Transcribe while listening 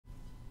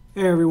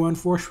Hey everyone,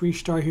 Force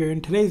Restart here.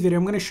 In today's video,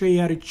 I'm going to show you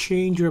how to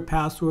change your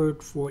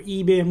password for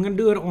eBay. I'm going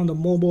to do it on the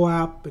mobile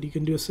app, but you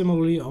can do it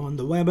similarly on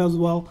the web as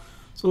well.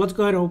 So let's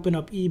go ahead and open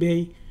up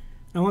eBay.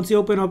 Now once you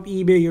open up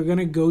eBay, you're going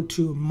to go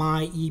to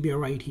My eBay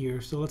right here.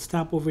 So let's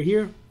tap over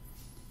here.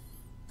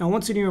 Now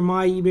once in your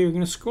My eBay, you're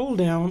going to scroll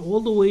down all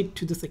the way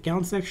to this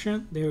account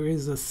section. There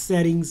is a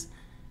settings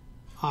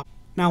option.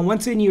 Now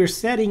once in your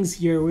settings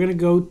here, we're going to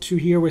go to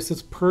here where it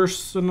says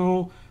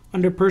personal.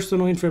 Under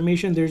personal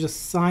information, there's a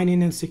sign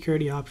in and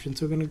security option.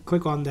 So we're going to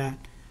click on that.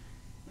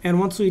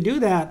 And once we do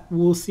that,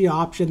 we'll see an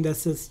option that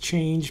says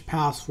change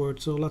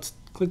password. So let's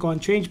click on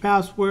change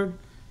password.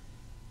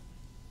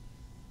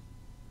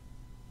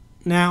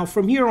 Now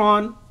from here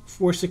on,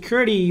 for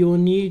security, you'll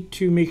need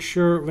to make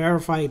sure,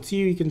 verify it's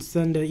you. You can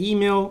send an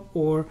email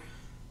or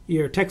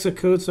your text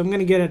code. So I'm going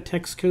to get a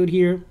text code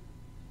here.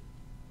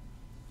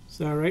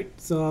 So all right,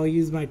 so I'll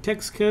use my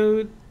text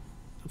code.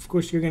 Of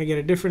course, you're going to get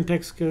a different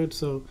text code.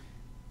 So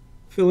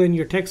fill in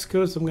your text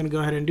code, so I'm going to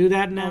go ahead and do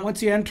that now.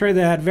 Once you enter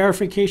that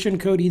verification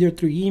code either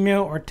through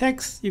email or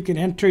text, you can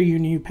enter your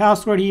new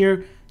password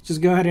here.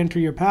 Just go ahead and enter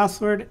your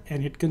password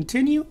and hit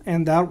continue,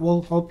 and that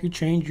will help you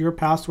change your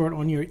password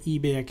on your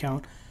eBay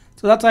account.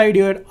 So that's how you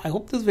do it. I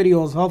hope this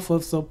video was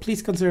helpful, so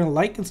please consider the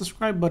like and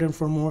subscribe button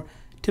for more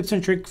tips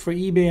and tricks for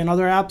eBay and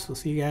other apps. We'll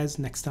see you guys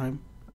next time.